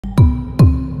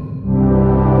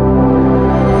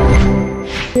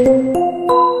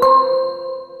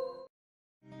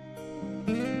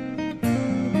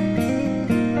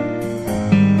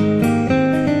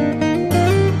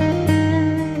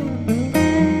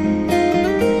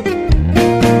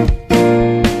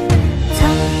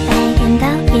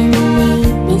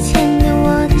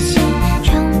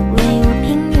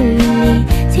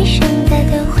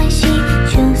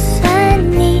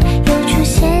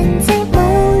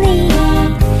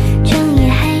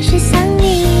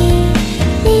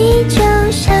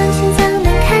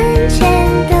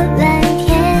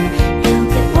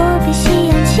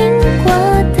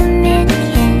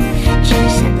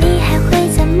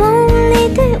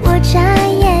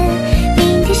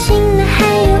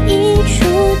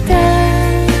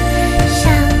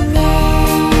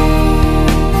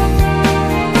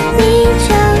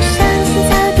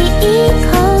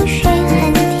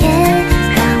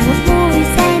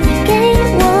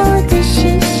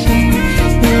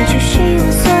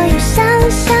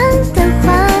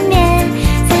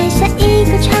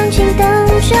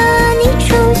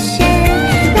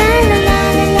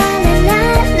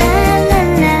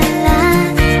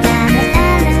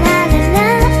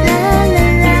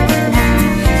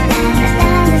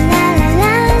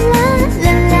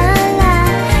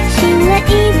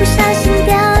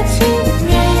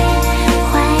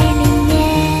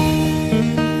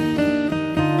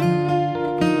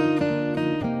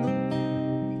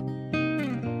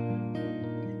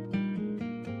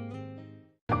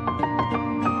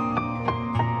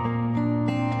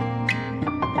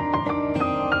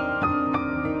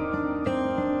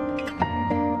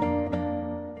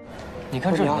你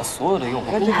看这里的所有的用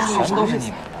户全都是匿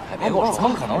名的，别跟我说，怎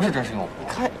么可能是真实用户？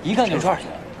一看就抓人。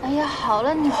哎呀，好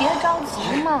了，你别着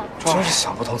急嘛。真是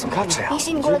想不通怎么会这样。林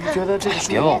夕，你过来看。觉得这个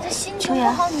别问我。秋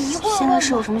言，现在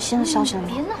是有什么新的消息了吗？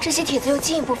这些帖子又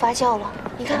进一步发酵了。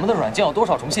你看，我们的软件有多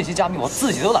少重信息加密，我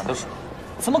自己都懒得数，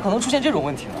怎么可能出现这种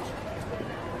问题呢？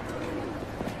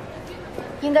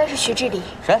应该是徐志礼。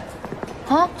谁？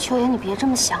啊，秋言，你别这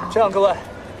么想。这样，各位，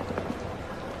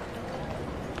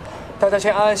大家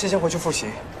先安安心心回去复习，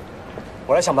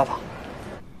我来想办法。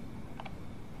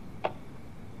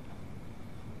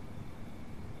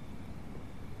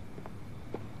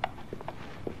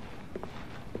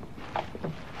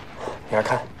你来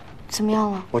看，怎么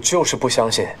样了？我就是不相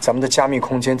信咱们的加密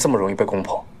空间这么容易被攻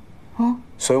破。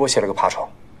所以我写了个爬虫，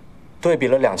对比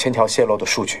了2000条泄露的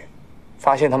数据，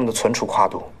发现他们的存储跨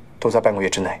度都在半个月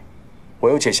之内。我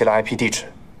又解析了 IP 地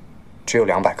址，只有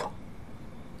200个，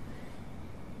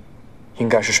应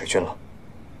该是水军了。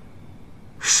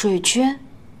水军？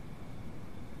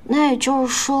那也就是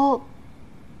说，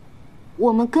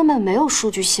我们根本没有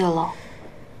数据泄露。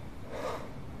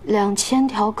2000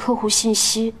条客户信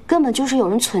息根本就是有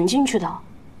人存进去的。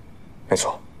没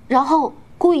错。然后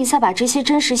故意再把这些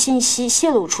真实信息泄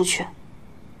露出去。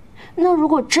那如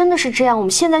果真的是这样，我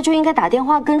们现在就应该打电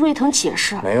话跟瑞腾解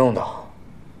释。没用的。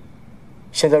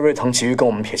现在瑞腾急于跟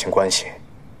我们撇清关系，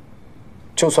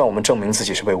就算我们证明自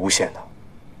己是被诬陷的，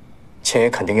钱也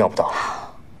肯定要不到。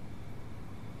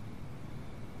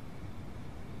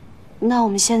那我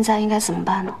们现在应该怎么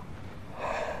办呢？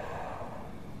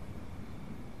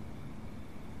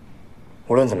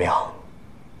无论怎么样，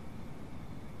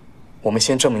我们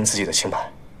先证明自己的清白。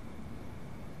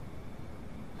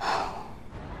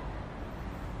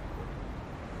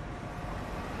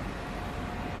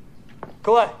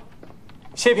各位，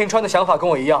谢平川的想法跟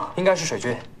我一样，应该是水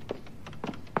军。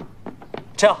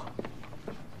这样，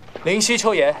林夕、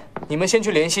秋言，你们先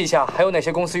去联系一下，还有哪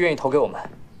些公司愿意投给我们。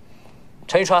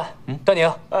陈一川、段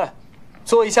宁，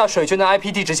做一下水军的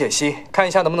IP 地址解析，看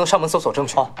一下能不能上门搜索证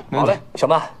据。好嘞。小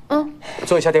曼，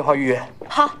做一下电话预约。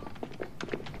好。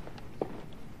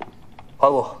华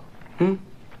武，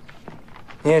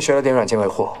你也学了点软件维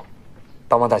护，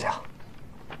帮帮大家。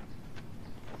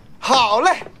好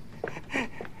嘞。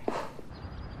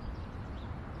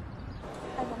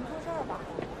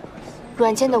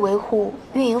软件的维护、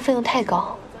运营费用太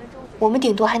高，我们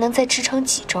顶多还能再支撑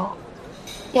几周。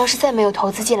要是再没有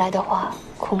投资进来的话，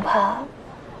恐怕……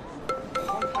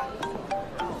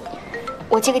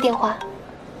我接个电话。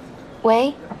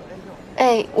喂，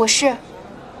哎，我是。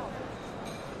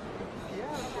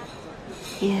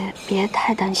别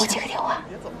太担心。我接个电话。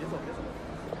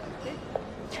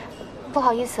不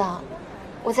好意思啊，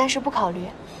我暂时不考虑，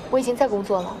我已经在工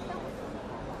作了。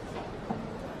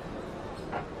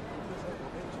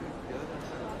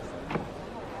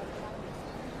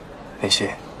林夕，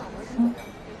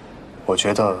我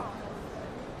觉得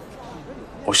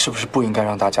我是不是不应该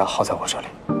让大家耗在我这里？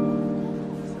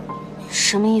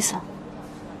什么意思？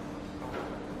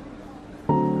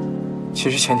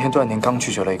其实前天段宁刚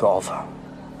拒绝了一个 offer，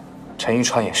 陈一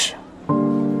川也是。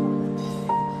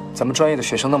咱们专业的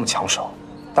学生那么抢手，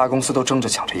大公司都争着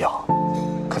抢着要，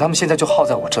可他们现在就耗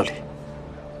在我这里。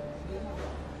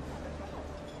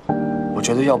我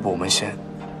觉得要不我们先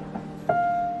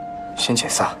解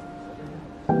散。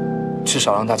至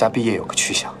少让大家毕业有个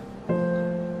去向。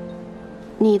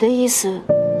你的意思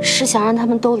是想让他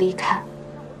们都离开，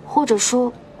或者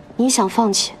说你想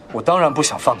放弃？我当然不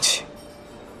想放弃，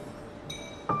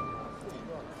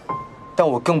但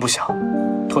我更不想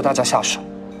拖大家下水，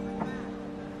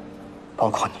包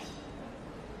括你。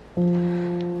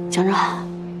蒋正寒，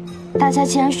大家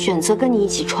既然选择跟你一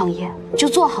起创业，就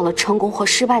做好了成功或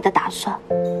失败的打算。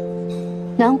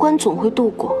难关总会度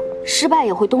过，失败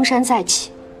也会东山再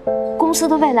起。公司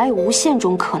的未来有无限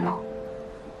种可能，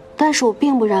但是我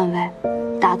并不认为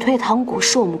打退堂鼓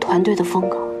是我们团队的风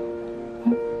格。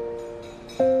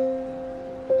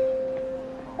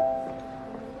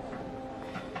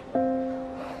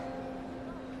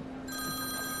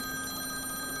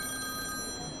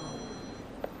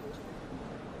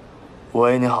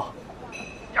喂，你好。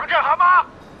蒋正寒吗？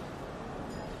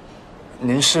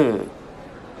您是？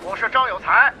我是张有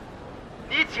才。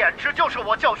你简直就是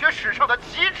我教学史上的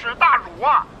奇耻大辱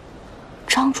啊！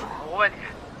张主任，我问你，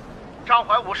张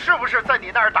怀武是不是在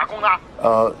你那儿打工的？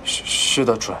是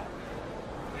的，主任。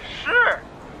是，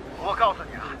我告诉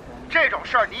你啊，这种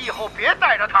事儿你以后别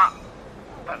带着他。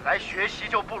本来学习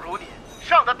就不如你，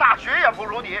上的大学也不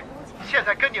如你，现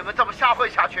在跟你们这么瞎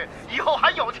混下去，以后还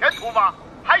有前途吗？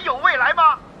还有未来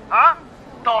吗？啊，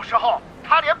到时候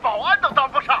他连保安都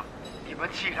当不上。你们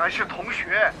既然是同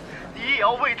学，你也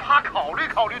要为他考虑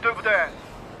考虑，对不对？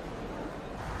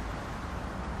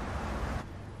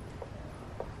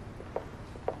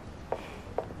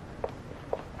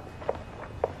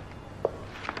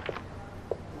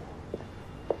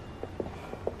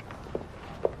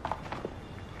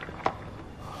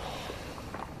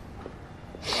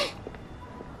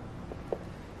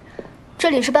这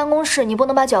里是办公室，你不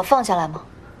能把脚放下来吗？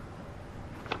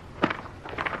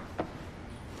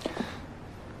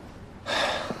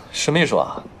史秘书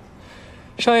啊，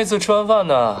上一次吃完饭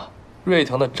呢，瑞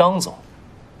腾的张总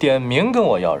点名跟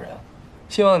我要人，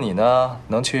希望你呢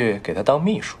能去给他当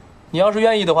秘书。你要是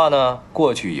愿意的话呢，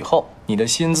过去以后你的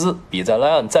薪资比在莱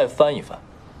岸再翻一番，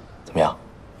怎么样？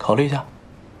考虑一下。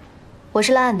我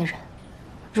是莱岸的人，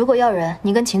如果要人，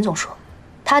你跟秦总说，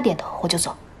他点头我就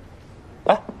走。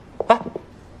哎，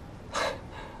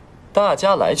大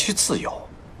家来去自由，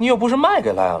你又不是卖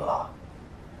给莱岸了。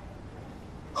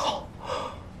好，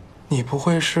你不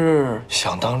会是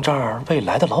想当这儿未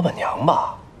来的老板娘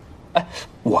吧？哎，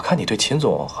我看你对秦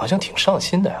总好像挺上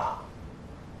心的呀。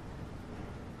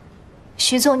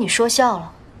徐总，你说笑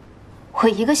了，我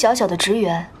一个小小的职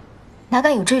员，哪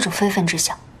敢有这种非分之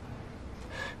想？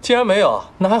既然没有，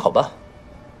那还好办。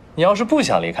你要是不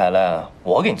想离开莱岸，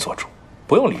我给你做主，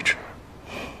不用离职。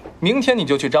明天你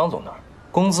就去张总那儿，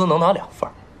工资能拿2份，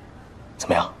怎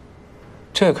么样？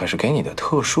这可是给你的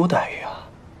特殊待遇啊！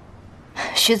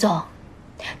徐总，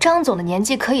张总的年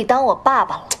纪可以当我爸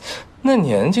爸了。那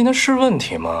年纪那是问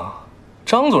题吗？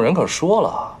张总人可说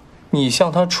了，你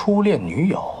像他初恋女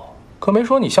友，可没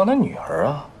说你像他女儿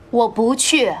啊。我不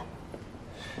去。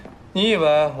你以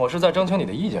为我是在征求你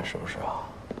的意见是不是啊？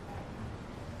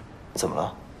怎么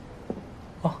了？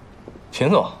啊，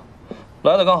秦总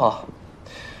来的刚好。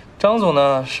张总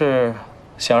呢是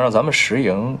想让咱们石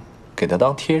营给他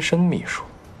当贴身秘书，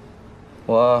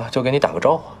我就给你打个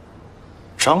招呼。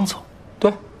张总，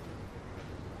对。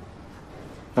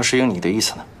那石营你的意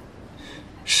思呢？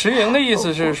石营的意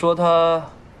思是说他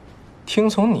听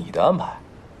从你的安排，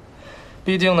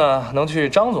毕竟呢能去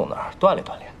张总那儿锻炼锻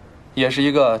炼，也是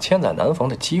一个千载难逢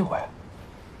的机会。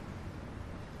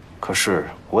可是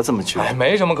我怎么觉得……哎，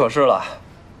没什么可是了，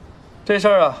这事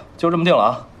儿啊就这么定了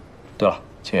啊。对了，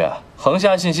秦月，横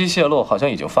下信息泄露好像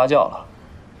已经发酵了，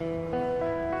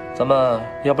咱们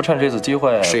要不趁这次机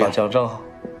会把蒋正……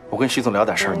我跟徐总聊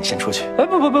点事儿，你先出去。哎，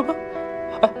不，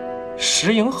哎，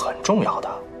石营很重要的，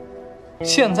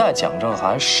现在蒋正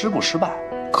寒失不失败，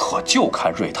可就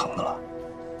看瑞腾的了。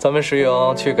咱们石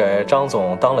营去给张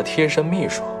总当了贴身秘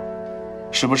书，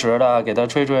时不时的给他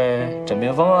吹吹枕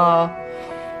边风啊，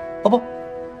哦不，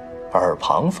耳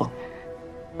旁风，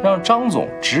让张总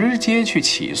直接去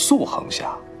起诉横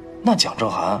下，那蒋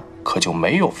正寒可就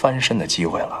没有翻身的机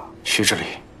会了。徐志礼，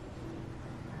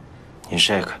你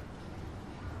这个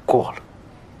过了。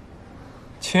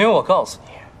秦云，我告诉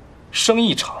你，生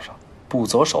意场上不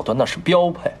择手段那是标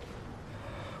配。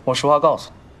我实话告诉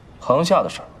你，横下的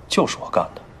事儿就是我干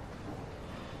的。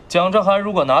蒋正寒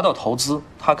如果拿到投资，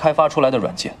他开发出来的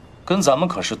软件跟咱们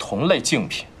可是同类竞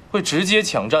品，会直接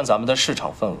抢占咱们的市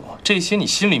场份额，这些你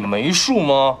心里没数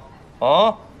吗？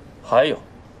啊，还有，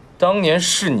当年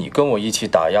是你跟我一起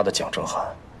打压的蒋正寒，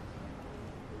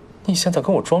你现在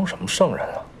跟我装什么圣人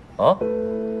啊？啊？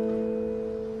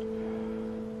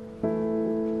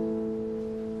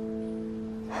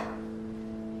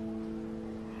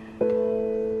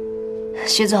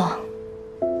徐总，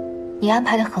你安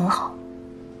排得很好，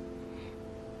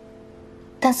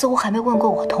但似乎还没问过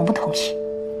我同不同意。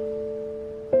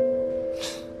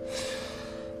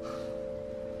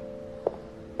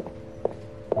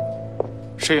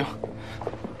石英，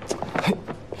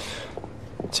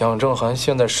蒋正寒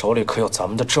现在手里可有咱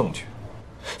们的证据，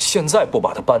现在不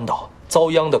把他扳倒，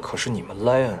遭殃的可是你们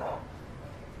莱恩啊！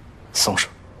松手！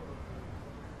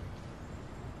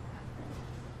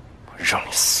我让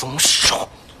你松手！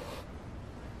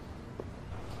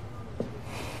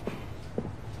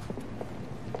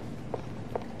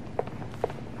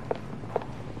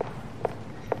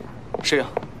石英，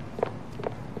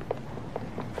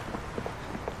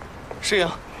石英，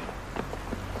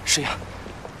石英，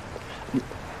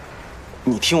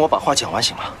你听我把话讲完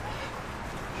行吗？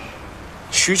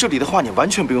徐这里的话你完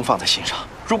全不用放在心上。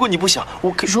如果你不想，我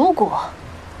可以……如果，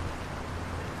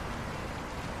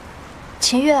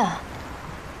秦月，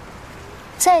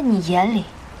在你眼里，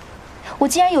我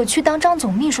竟然有去当张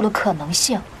总秘书的可能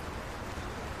性。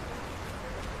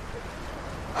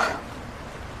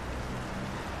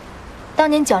当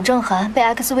年蒋正寒被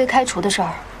XV 开除的事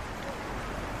儿，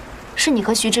是你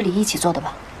和徐志礼一起做的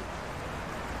吧？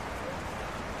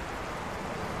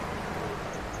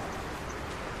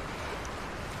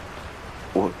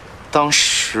我当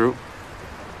时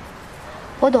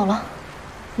我懂了，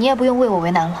你也不用为我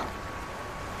为难了。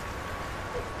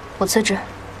我辞职。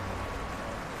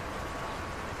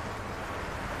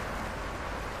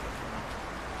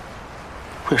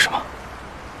为什么？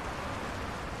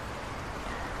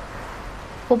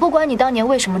我不管你当年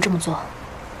为什么这么做，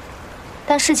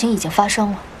但事情已经发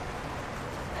生了。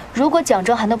如果蒋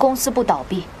正寒的公司不倒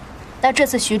闭，那这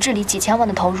次徐志礼几千万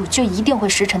的投入就一定会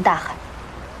石沉大海，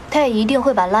他也一定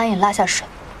会把 Lion 拉下水。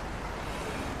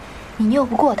你拗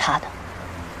不过他的。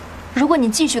如果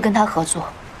你继续跟他合作，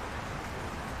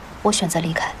我选择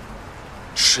离开。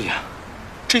诗言，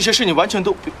这些事你完全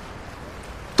都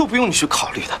不用你去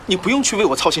考虑的，你不用去为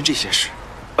我操心这些事。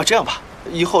这样吧，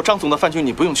以后张总的饭局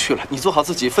你不用去了，你做好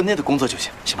自己分内的工作就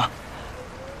行，行吗？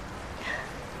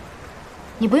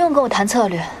你不用跟我谈策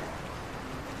略。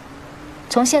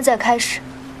从现在开始，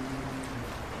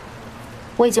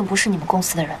我已经不是你们公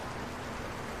司的人。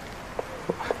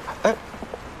哎，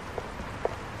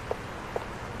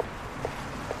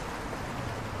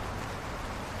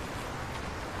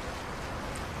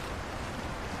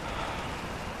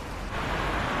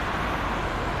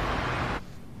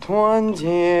团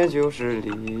结就是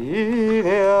力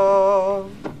量。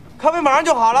咖啡马上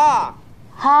就好了。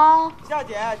好。夏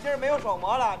姐，今儿没有手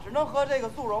磨了，只能喝这个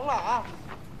速溶了啊。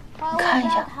看一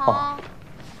下。哦。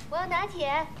我要拿铁。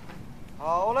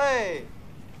好嘞。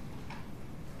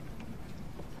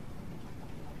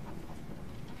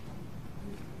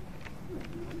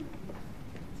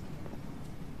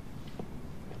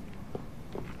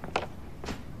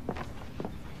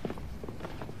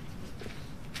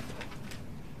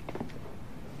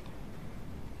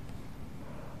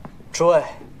诸位，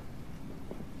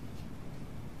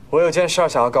我有件事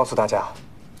想要告诉大家。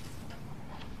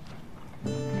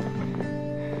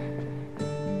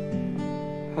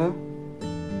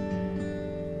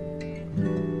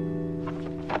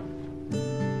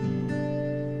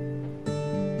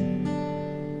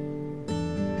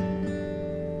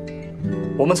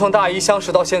我们从大一相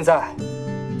识到现在，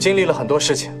经历了很多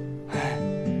事情，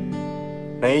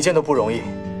每一件都不容易。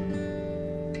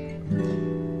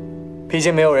毕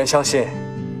竟没有人相信，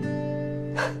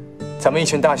咱们一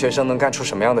群大学生能干出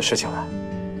什么样的事情来。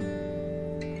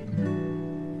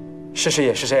事实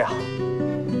也是这样，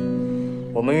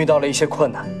我们遇到了一些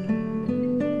困难，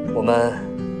我们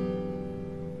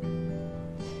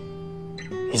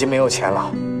已经没有钱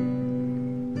了，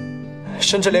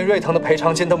甚至连瑞腾的赔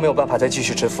偿金都没有办法再继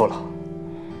续支付了。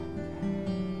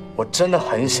我真的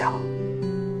很想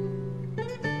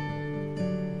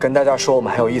跟大家说，我们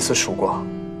还有一丝曙光。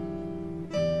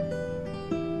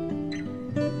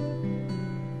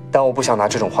但我不想拿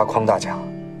这种话诓大家。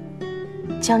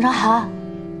蒋正寒，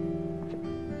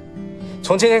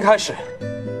从今天开始，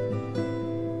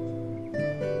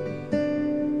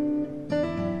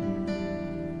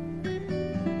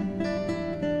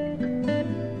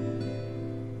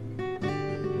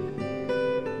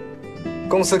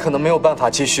公司可能没有办法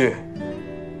继续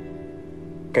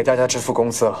给大家支付工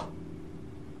资了。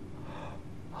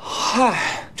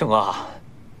嗨，郑哥，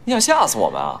你想吓死我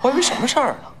们啊？我以为什么事儿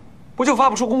呢？不就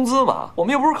发不出工资吗？我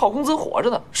们又不是靠工资活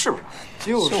着的，是不是？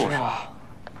就是啊。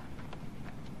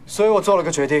所以我做了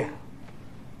个决定，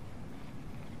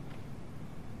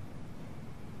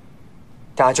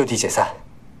大家就地解散。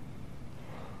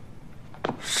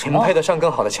你们配得上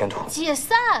更好的前途。解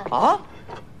散啊？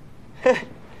嘿，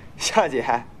夏姐，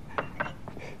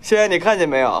现在你看见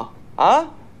没有啊？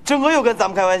郑哥又跟咱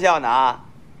们开玩笑呢啊！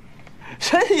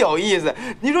真有意思。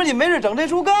你说你没事整这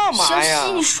出干嘛呀？小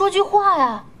西，你说句话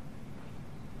呀！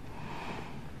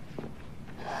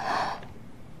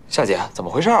夏姐，怎么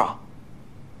回事啊？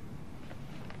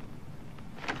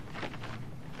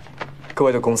各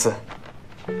位的工资。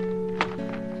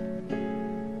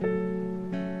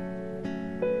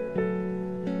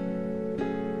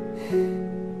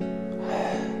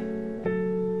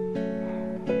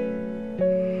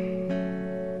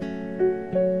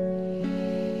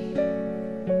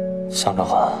向正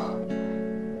寒，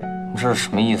你这是什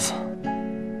么意思？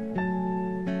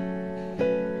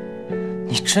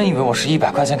你真以为我是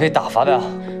100块钱可以打发的呀？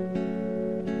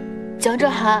蒋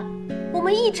正寒，我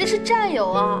们一直是战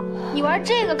友啊，你玩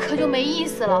这个可就没意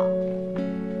思了。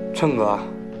郑哥，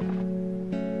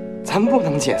咱不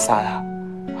能解散啊！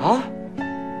啊！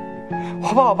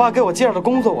我把我爸给我介绍的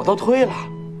工作我都推了，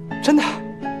真的，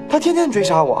他天天追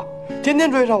杀我，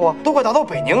都快打到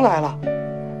北宁来了。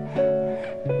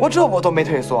我都没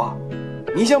退缩，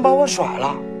你想把我甩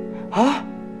了？啊？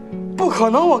不可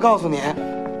能！我告诉你。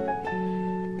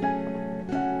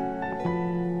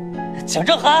蒋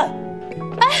正寒，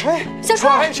哎，小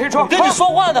川，谁说？跟你说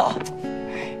话呢？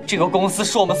这个公司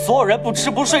是我们所有人不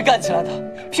吃不睡干起来的，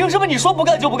凭什么你说不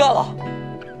干就不干了？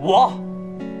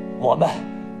我们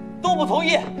都不同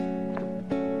意。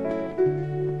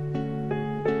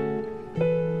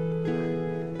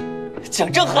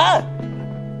蒋正寒，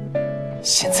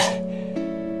现在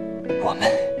我们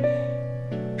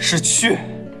是去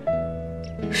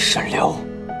是留？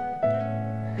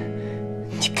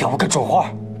你给我个准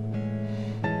话。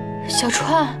小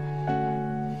川，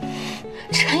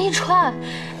陈一川，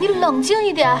你冷静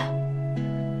一点。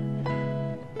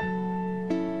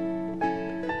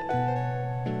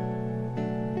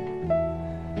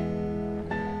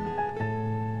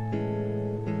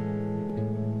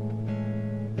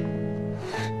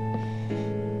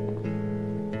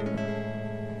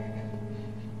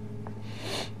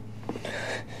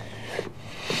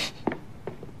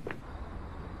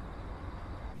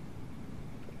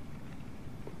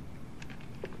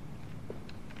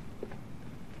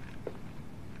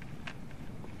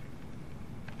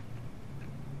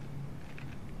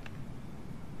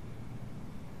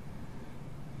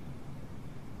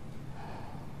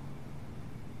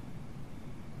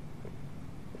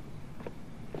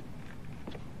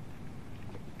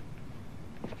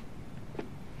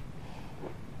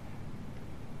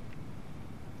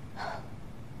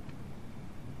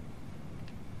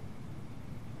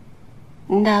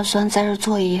你打算在这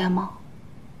坐一夜吗？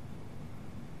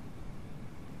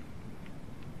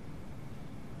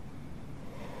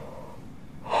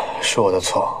是我的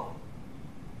错，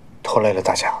拖累了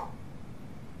大家，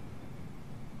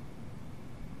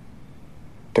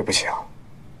对不起啊，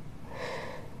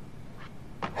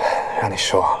让你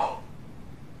失望了。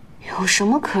有什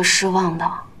么可失望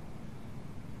的？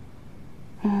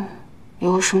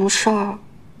有什么事儿，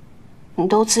你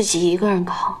都自己一个人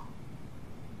扛。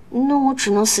那我只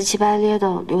能死乞白咧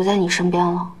的留在你身边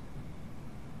了。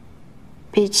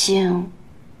毕竟，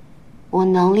我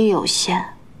能力有限，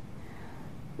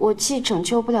我既拯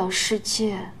救不了世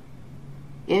界，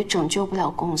也拯救不了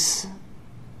公司，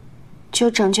就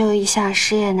拯救一下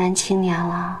失业男青年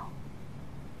啦。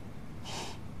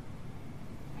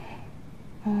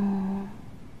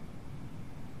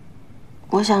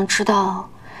我想知道，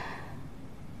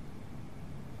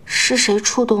是谁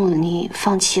触动了你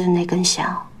放弃的那根弦？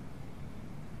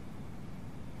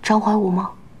张怀武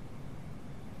吗？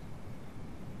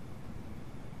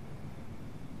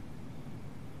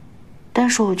但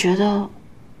是我觉得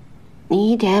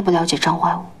你一点也不了解张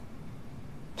怀武。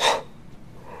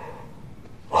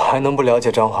我还能不了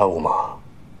解张怀武吗？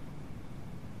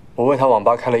我为他网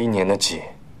吧开了1年的机，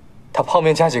他泡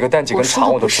面加几个蛋几根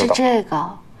肠我都知道。我说的不是这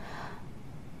个。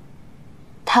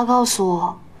他告诉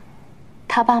我，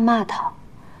他爸骂他，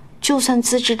就算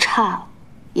资质差，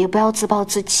也不要自暴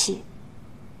自弃。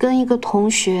跟一个同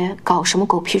学搞什么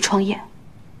狗屁创业？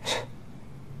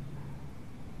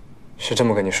是这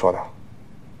么跟你说的？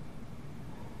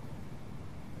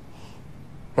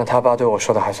那他爸对我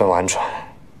说的还算婉转。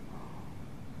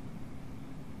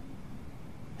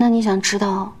那你想知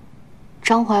道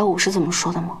张怀武是怎么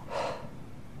说的吗？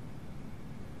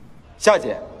夏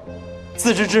姐，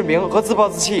自知之明和自暴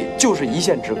自弃就是一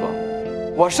线之隔。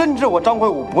我深知我张怀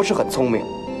武不是很聪明，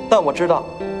但我知道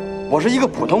我是一个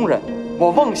普通人。我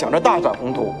妄想着大展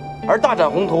宏图，而大展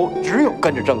宏图只有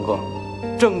跟着郑哥。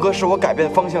郑哥是我改变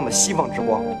方向的希望之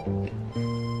光。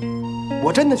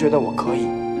我真的觉得我可以，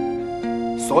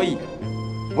所以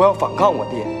我要反抗我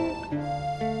爹。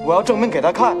我要证明给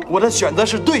他看，我的选择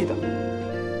是对的。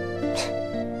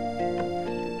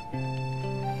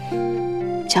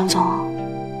蒋总，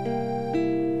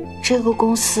这个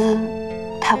公司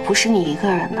它不是你一个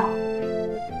人的，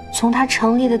从它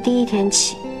成立的第1天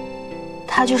起，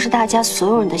它就是大家所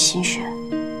有人的心血。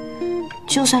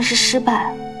就算是失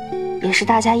败，也是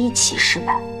大家一起失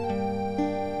败，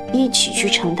一起去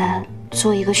承担，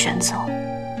做一个选择。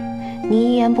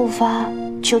你一言不发，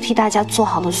就替大家做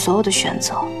好了所有的选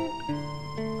择，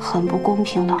很不公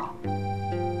平的。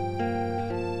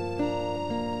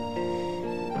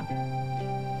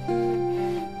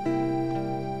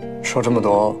说这么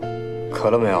多，渴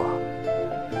了没有啊？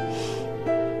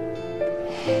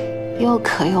又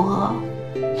渴又饿，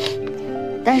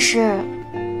但是，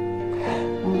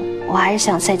我还是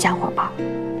想再加会儿吧。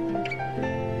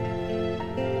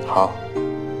好，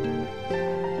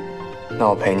那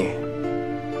我陪你。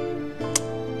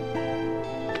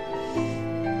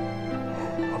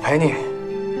我陪你，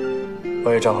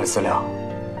我也找回资料，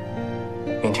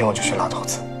明天我就去拉投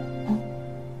资。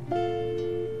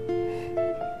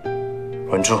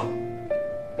稳住，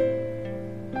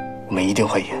我们一定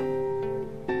会赢。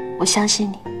我相信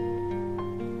你。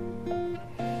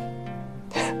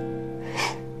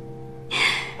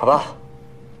好吧，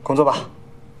工作吧。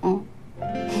嗯。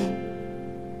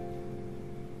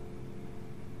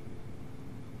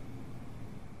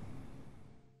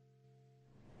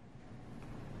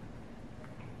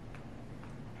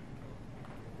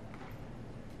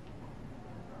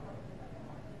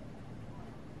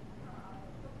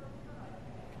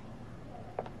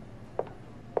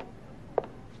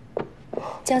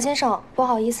蒋先生，不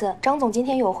好意思，张总今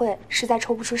天有会，实在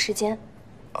抽不出时间。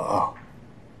哦，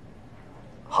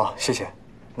好，谢谢，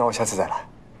那我下次再来。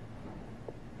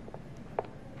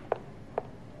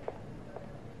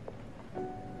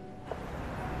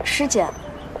师姐，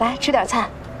来吃点菜，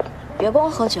别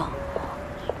光喝酒。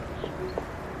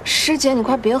师姐，你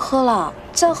快别喝了，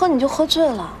再喝你就喝醉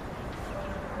了。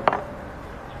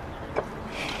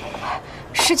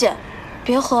师姐，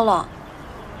别喝了。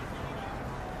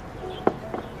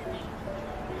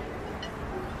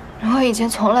我以前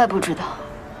从来不知道，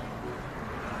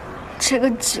这个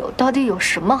酒到底有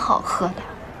什么好喝的。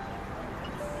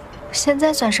现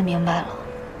在算是明白了，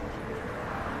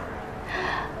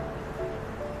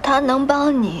它能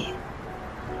帮你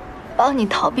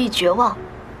逃避绝望，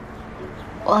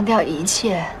忘掉一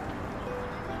切，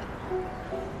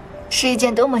是一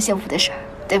件多么幸福的事儿，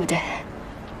对不对？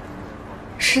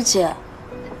师姐，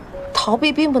逃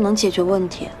避并不能解决问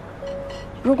题。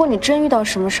如果你真遇到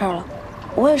什么事儿了，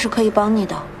我也是可以帮你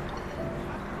的。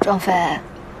庄飞，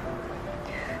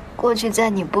过去在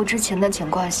你不知情的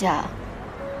情况下，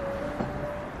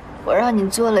我让你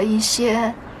做了一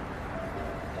些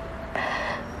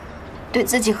对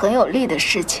自己很有利的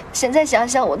事情，现在想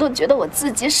想我都觉得我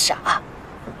自己傻。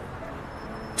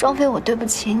庄飞，我对不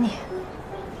起你。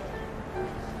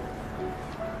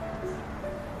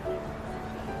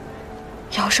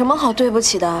有什么好对不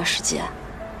起的啊，师姐，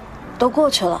都过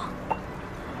去了。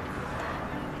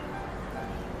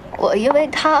我因为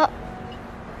他，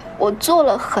我做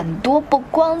了很多不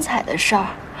光彩的事儿，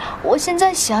我现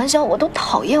在想想我都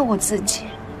讨厌我自己。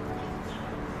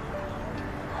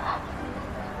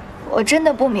我真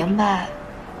的不明白，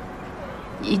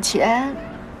以前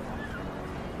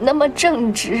那么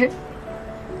正直、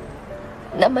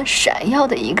那么闪耀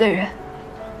的一个人，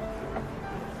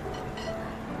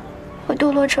会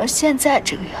堕落成现在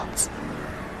这个样子。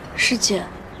师姐，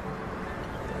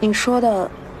你说的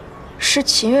是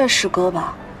秦月师哥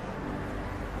吧？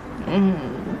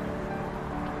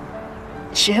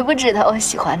谁不知道我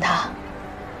喜欢他？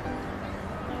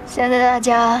现在大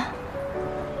家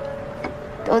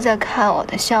都在看我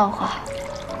的笑话。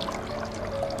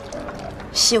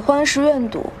喜欢是愿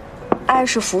赌，爱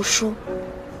是服输。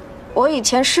我以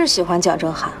前是喜欢蒋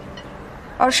正寒，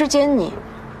而师姐你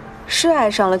是爱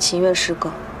上了秦月师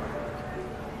哥。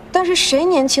但是谁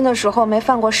年轻的时候没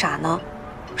犯过傻呢？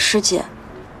师姐，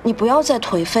你不要再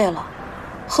颓废了。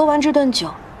喝完这顿酒，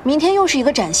明天又是一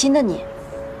个崭新的你。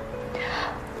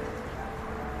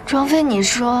庄飞，你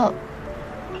说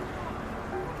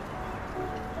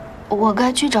我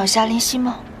该去找夏林希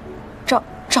吗？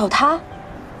找他？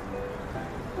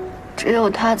只有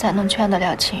他才能劝得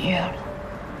了秦月了。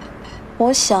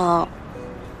我想，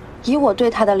以我对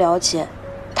他的了解，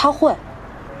他会。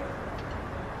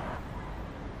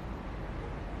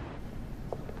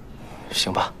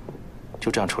行吧，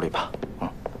就这样处理吧。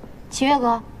秦月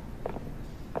哥，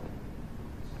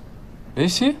林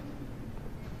希，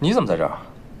你怎么在这儿？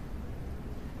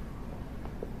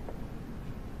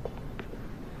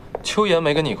秋妍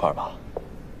没跟你一块儿吧？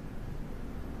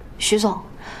徐总，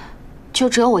就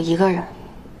只有我一个人。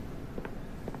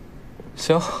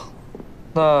行，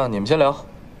那你们先聊，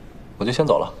我就先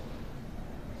走了。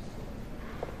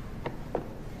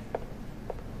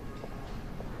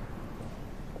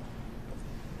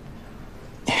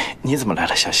你怎么来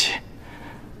了，小希？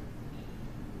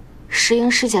石英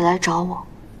师姐来找我，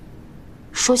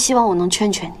说希望我能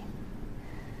劝劝你，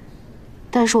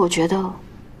但是我觉得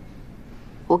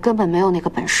我根本没有那个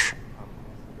本事。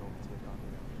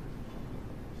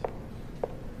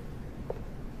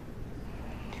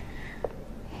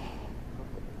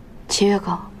秦月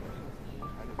哥，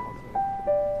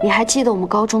你还记得我们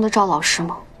高中的赵老师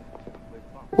吗？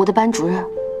我的班主任。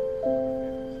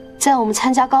在我们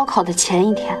参加高考的前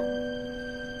一天，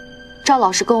赵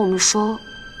老师跟我们说，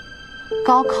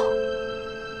高考，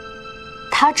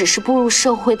它只是步入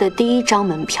社会的第一张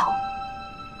门票。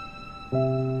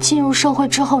进入社会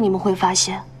之后，你们会发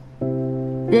现，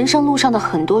人生路上的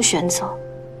很多选择，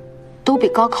都比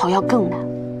高考要更难。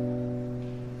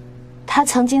他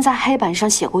曾经在黑板上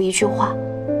写过一句话：“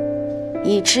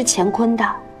已知乾坤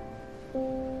大，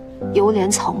犹怜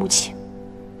草木青。”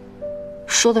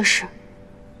说的是，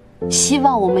希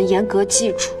望我们严格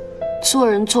记住做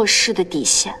人做事的底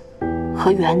线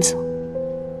和原则。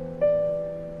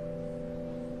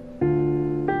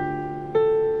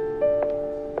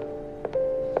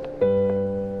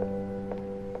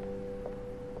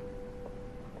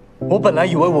我本来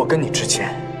以为我跟你之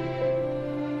间，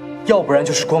要不然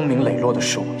就是光明磊落的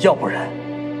输，要不然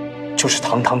就是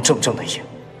堂堂正正的赢。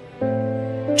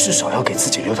至少要给自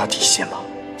己留条底线吧。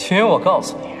秦云，我告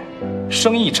诉你，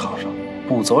生意场上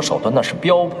不择手段那是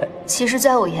标配。其实，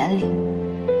在我眼里，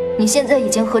你现在已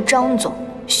经和张总、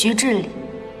徐志礼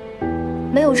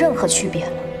没有任何区别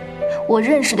了。我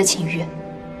认识的秦月，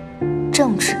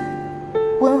正直、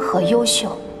温和、优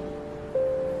秀。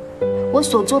我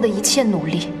所做的一切努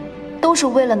力，都是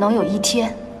为了能有一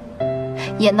天，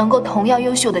也能够同样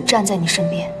优秀的站在你身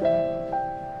边。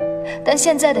但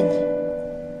现在的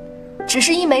你，只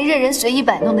是一枚任人随意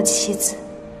摆弄的棋子，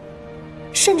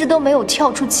甚至都没有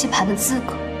跳出棋盘的资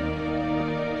格。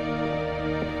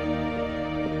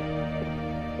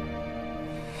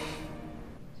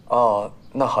哦，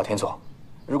那好，田总，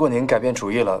如果您改变主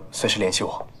意了，随时联系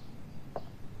我。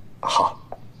好，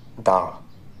打扰了。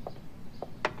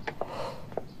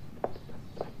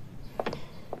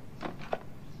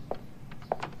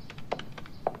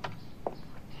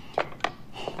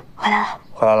回来了。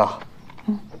回来了。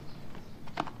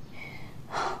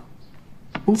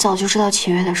你早就知道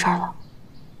秦月的事儿了。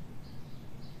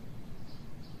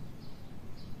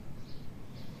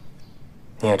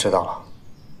你也知道了。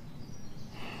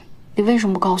你为什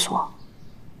么不告诉我？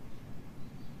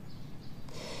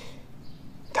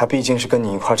他毕竟是跟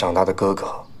你一块长大的哥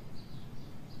哥，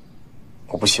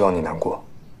我不希望你难过。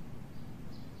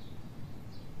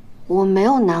我没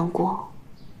有难过，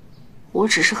我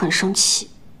只是很生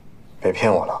气。别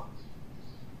骗我了。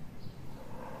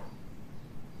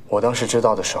我当时知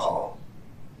道的时候，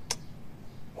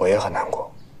我也很难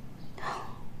过。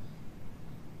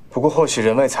不过或许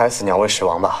人为财死，鸟为食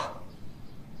亡吧。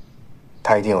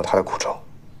他一定有他的苦衷。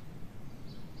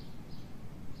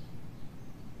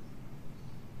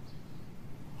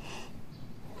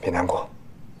别难过。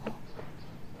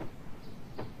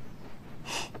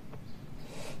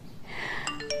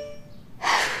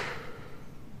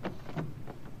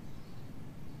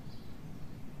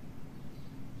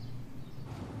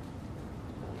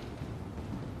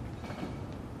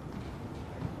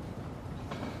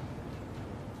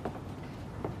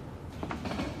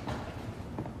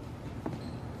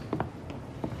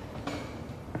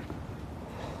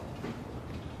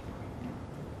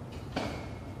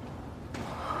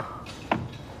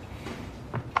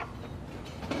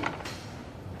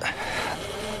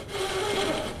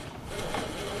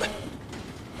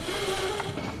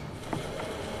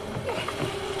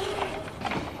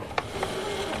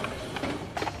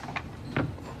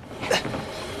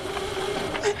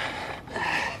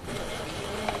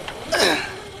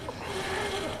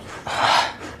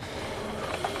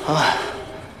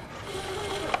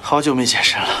好久没健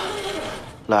身了，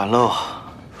懒喽。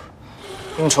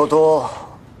应酬多，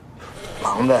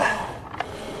忙呗。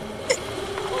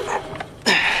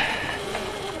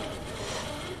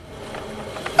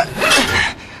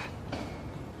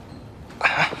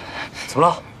怎么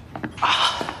了？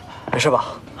没事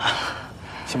吧？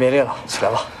先别练了，起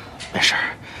来吧。没事。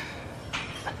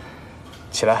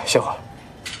起来歇会儿。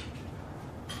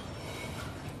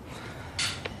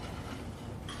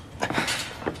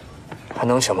还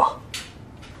能行吗？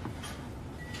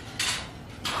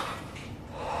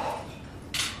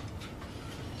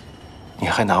你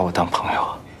还拿我当朋友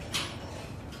啊？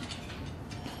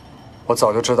我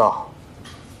早就知道，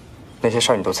那些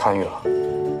事儿你都参与了。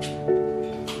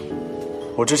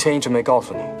我之前一直没告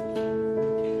诉你，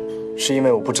是因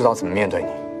为我不知道怎么面对你。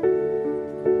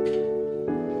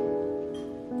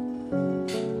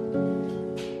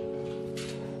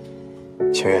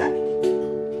秦月，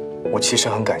我其实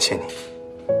很感谢你。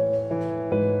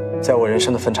在我人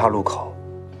生的分岔路口，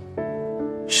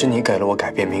是你给了我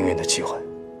改变命运的机会。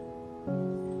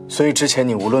所以之前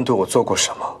你无论对我做过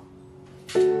什么，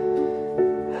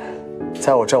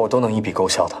在我这儿我都能一笔勾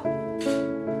销的。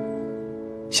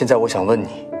现在我想问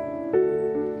你，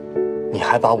你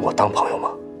还把我当朋友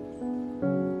吗？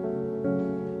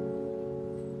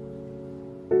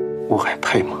我还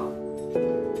配吗？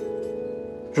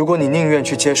如果你宁愿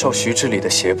去接受徐志礼的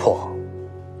胁迫，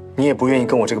你也不愿意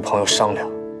跟我这个朋友商量，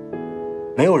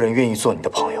没有人愿意做你的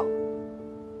朋友。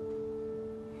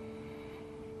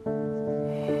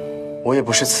我也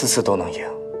不是次次都能赢，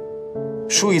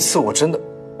输一次我真的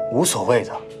无所谓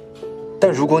的。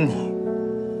但如果你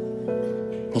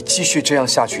继续这样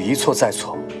下去，一错再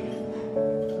错，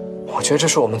我觉得这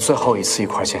是我们最后一次一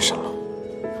块健身了。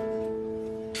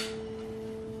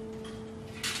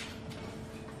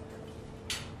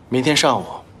明天上午，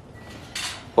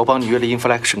我帮你约了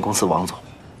Inflection 公司王总。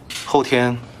后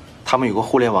天，他们有个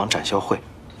互联网展销会，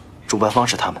主办方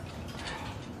是他们，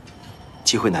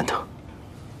机会难得，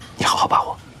你好好把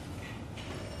握。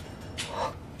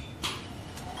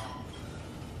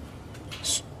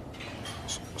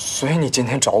所以你今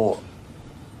天找我，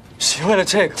是为了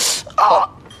这个？啊！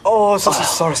哦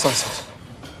 ，sorry。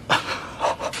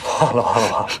好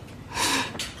了。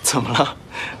怎么了？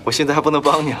我现在还不能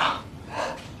帮你了。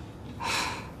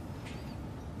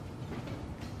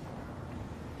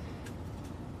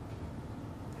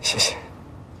谢谢。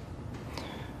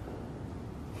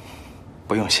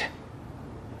不用谢。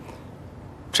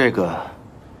这个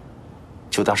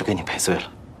就当是给你赔罪了。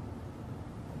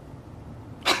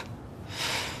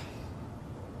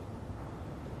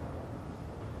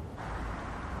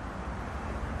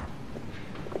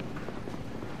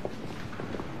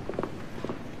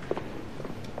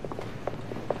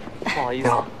不好意思，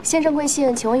先生贵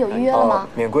姓？请问有预约了吗？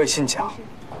免贵姓蒋，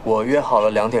我约好了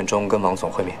2点钟跟王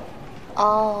总会面。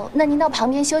哦，那您到旁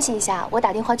边休息一下，我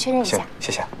打电话确认一下。行，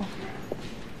谢谢。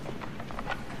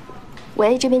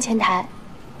喂，这边前台，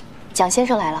蒋先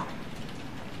生来了。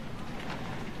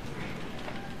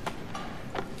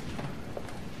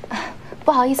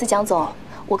不好意思，蒋总，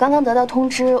我刚刚得到通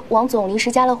知，王总临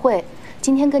时加了会，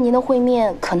今天跟您的会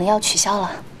面可能要取消了。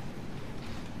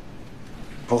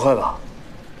不会吧？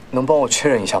能帮我确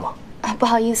认一下吗？不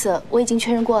好意思，我已经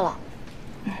确认过了。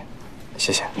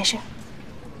谢谢。没事。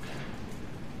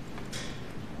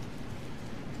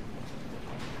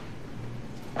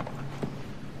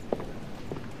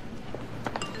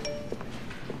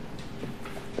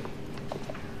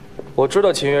我知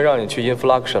道秦月让你去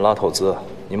Inflection 拉投资，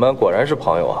你们果然是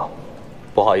朋友啊。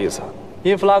不好意思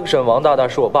 ，Inflection 王大大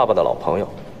是我爸爸的老朋友，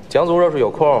蒋总若是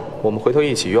有空，我们回头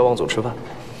一起约王总吃饭。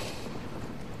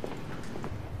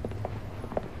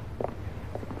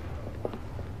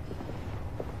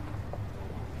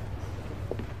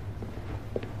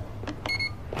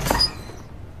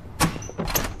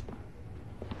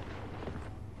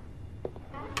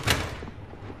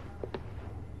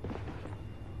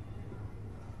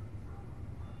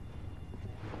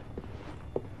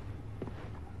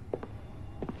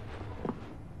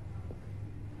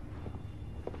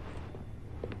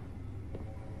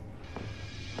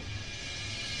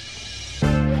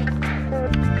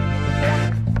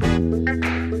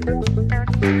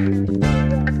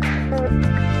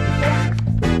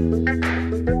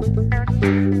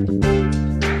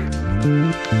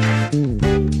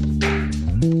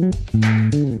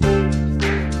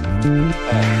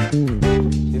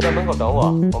你在门口等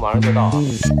我，我马上就到啊。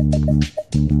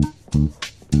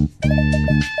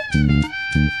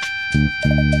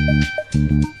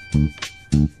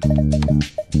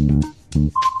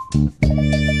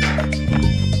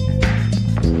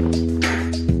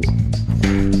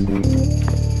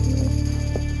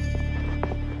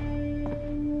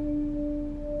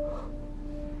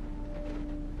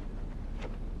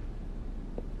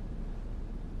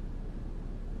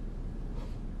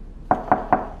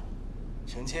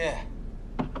晴晴，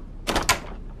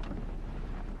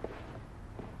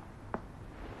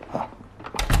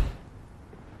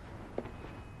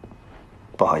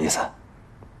不好意思，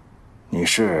你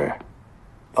是？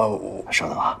稍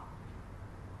等啊，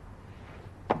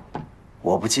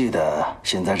我不记得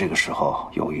现在这个时候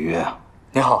有预约啊。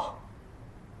你好，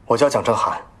我叫蒋正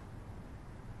寒。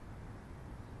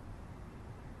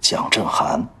蒋正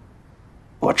寒，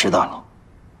我知道你，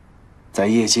在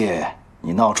业界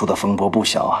你闹出的风波不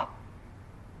小啊。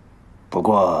不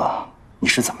过你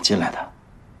是怎么进来的？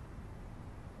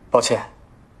抱歉，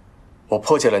我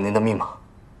破解了您的密码。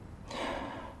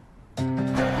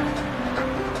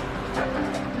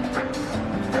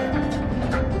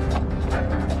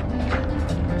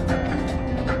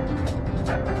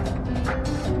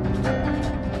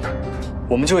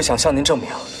我们就是想向您证明，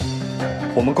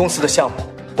我们公司的项目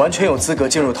完全有资格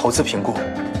进入投资评估，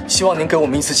希望您给我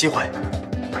们一次机会。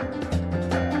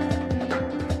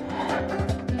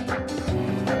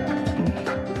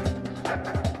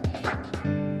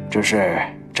这是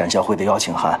展销会的邀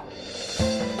请函，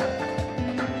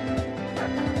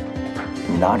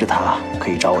你拿着它可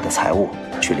以找我的财务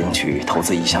去领取投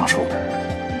资意向书。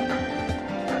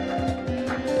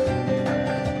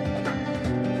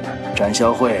展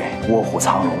销会卧虎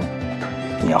藏龙，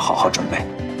你要好好准备。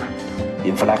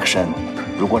Inflection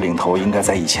如果领投应该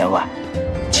在1000万，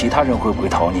其他人会不会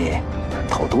投你，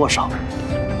投多少，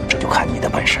这就看你的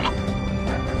本事了。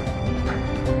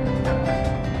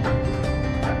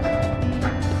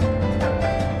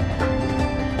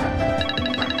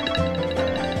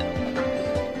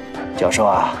教授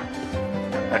啊，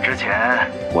那之前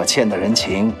我欠的人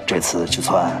情，这次就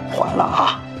算还了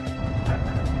啊。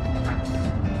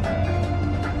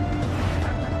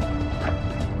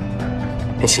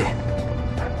林夕，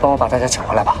帮我把大家请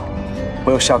回来吧，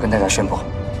我有事要跟大家宣布。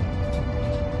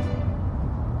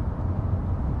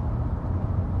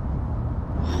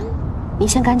你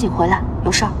先赶紧回来，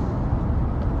有事儿。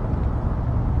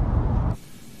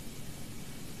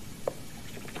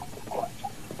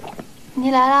你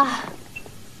来啦。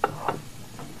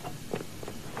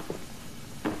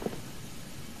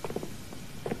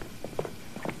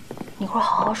你会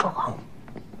好好说话。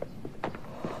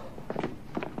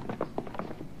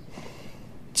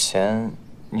钱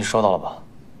你收到了吧？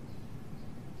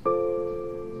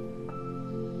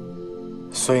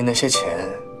所以那些钱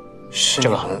是你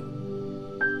们？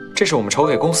这是我们筹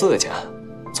给公司的钱，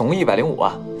总共105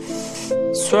万。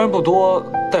虽然不多，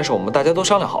但是我们大家都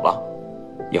商量好了，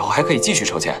以后还可以继续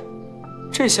筹钱。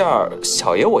这下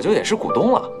小爷我就得是股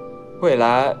东了，未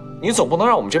来你总不能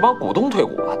让我们这帮股东退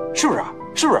股吧？是不是？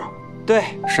是不是？对，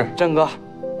是郑哥，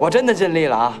我真的尽力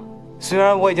了啊。虽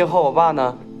然我已经和我爸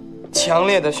呢，强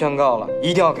烈的宣告了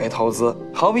一定要给投资，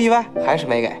毫不意外还是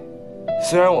没给。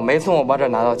虽然我没从我爸这儿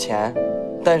拿到钱，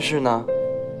但是呢，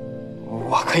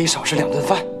我可以少吃2顿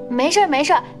饭。没事没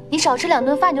事，你少吃2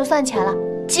顿饭就算钱了，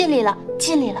尽力了，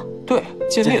尽力了。对，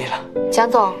尽力了。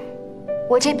蒋总，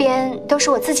我这边都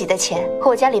是我自己的钱，和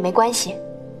我家里没关系。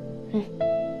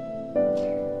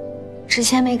之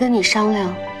前没跟你商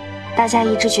量，大家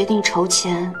一致决定筹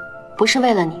钱，不是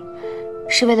为了你，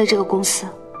是为了这个公司。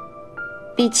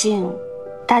毕竟，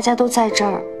大家都在这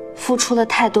儿付出了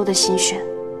太多的心血，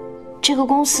这个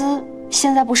公司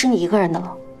现在不是你一个人的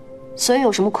了，所以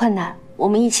有什么困难，我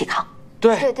们一起扛。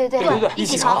对，一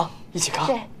起扛，一起扛。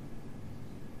对。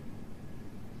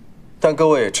但各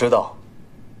位也知道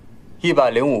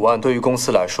，105万对于公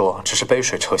司来说只是杯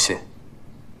水车薪，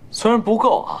虽然不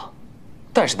够啊，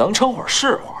但是能撑会儿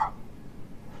是会儿。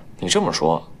你这么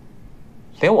说，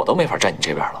连我都没法站你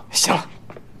这边了。行了，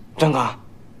郑哥，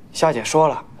夏姐说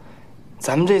了，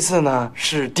咱们这次呢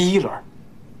是第1轮，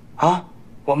啊，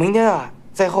我明天啊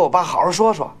再和我爸好好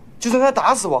说说，就算他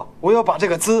打死我，我也要把这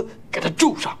个资给他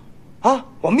注上，啊，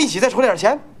我们一起再筹点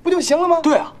钱，不就行了吗？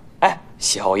对啊，哎，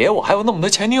小爷我还有那么多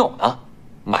前女友呢，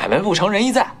买卖不成仁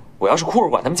义在。我要是哭着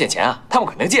管他们借钱啊，他们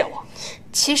肯定借我。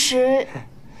其实，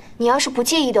你要是不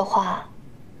介意的话，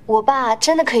我爸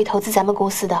真的可以投资咱们公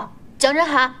司的。蒋振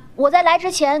涵，我在来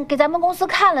之前给咱们公司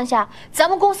看了下，咱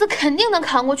们公司肯定能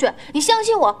扛过去，你相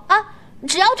信我啊！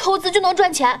只要投资就能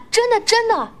赚钱，真的真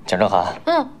的。蒋正涵，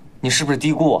你是不是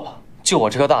低估我了？就我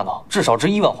这个大脑，至少值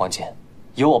1万黄金，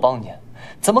有我帮你，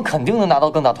咱们肯定能拿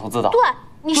到更大投资的。对，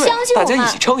你相信我大家一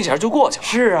起撑一下就过去了。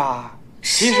是啊。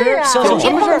其实相信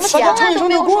什么事大家撑一撑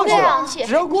就过去了，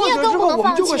只要过去了之后，我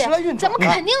们就会时来运转。咱们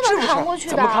肯定能扛过去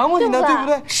的，怎么扛过去呢？对不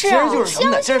对？是啊，就是什么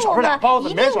呢？今儿少吃点包子，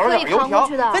明儿少吃点油条，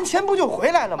咱钱不就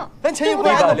回来了吗？咱钱也回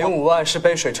来了。105万是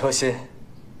杯水车薪，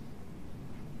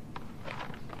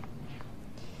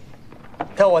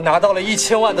但我拿到了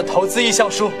1000万的投资意向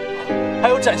书，还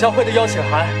有展销会的邀请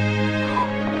函，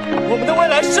我们的未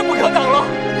来势不可挡了。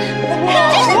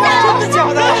真的假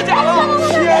的？真的假的？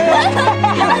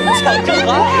天呀！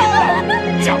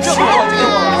蒋正涵，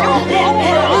蒋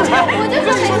正涵，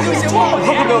我可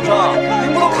没有成，你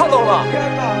们不都看到了吗？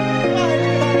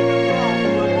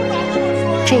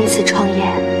这一次创业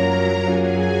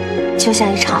就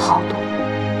像一场豪赌，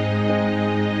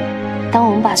当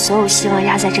我们把所有希望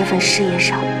压在这份事业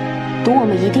上，赌我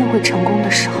们一定会成功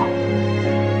的时候，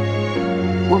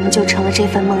我们就成了这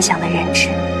份梦想的人质。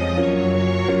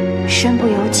身不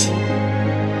由己，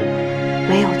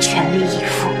唯有全力以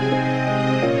赴。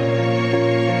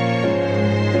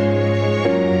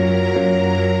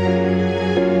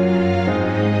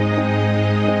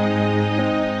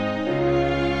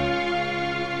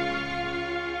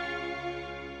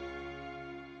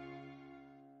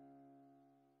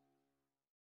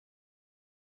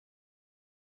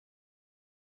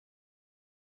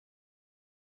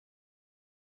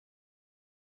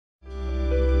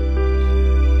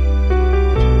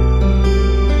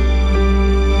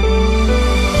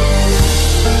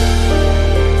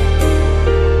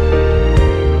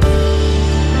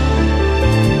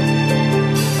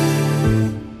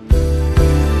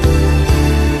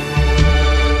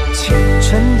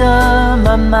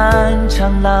漫漫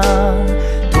长廊，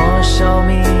多少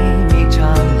秘密徜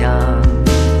徉，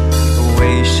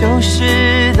未收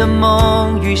拾的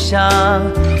梦与想，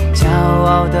骄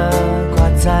傲地挂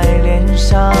在脸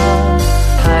上。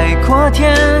海阔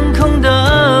天空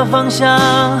的方向，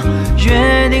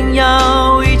约定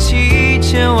要一起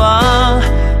前往。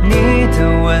你的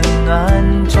温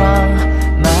暖装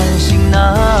满行囊，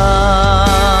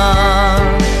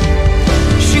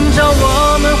寻找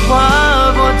我们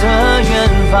划过的远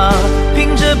方，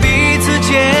凭着彼此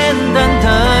简单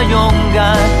的勇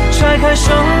敢，拆开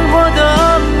生活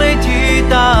的每题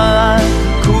答案，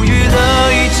苦与乐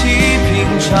一起品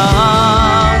尝，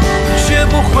学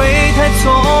不会会太聪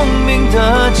明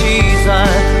的计算，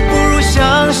不如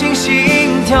相信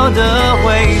心跳的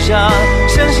回响，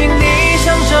相信你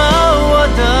想着我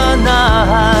的呐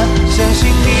喊，相信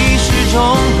你始终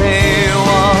陪我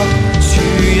去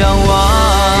仰望。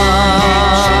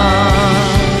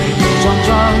撞撞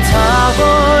擦过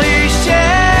一些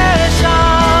伤，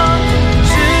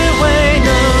只为能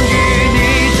与你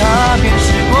踏遍时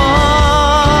光，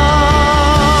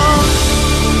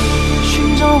寻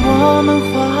找我们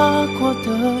划过的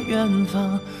远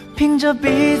方，凭着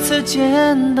彼此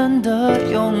简单的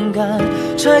勇敢，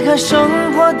拆开生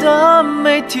活的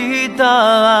每题答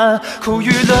案，苦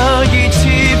与乐一起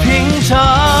品尝，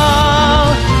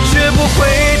学不会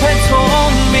太聪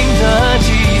明的计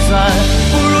算，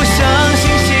不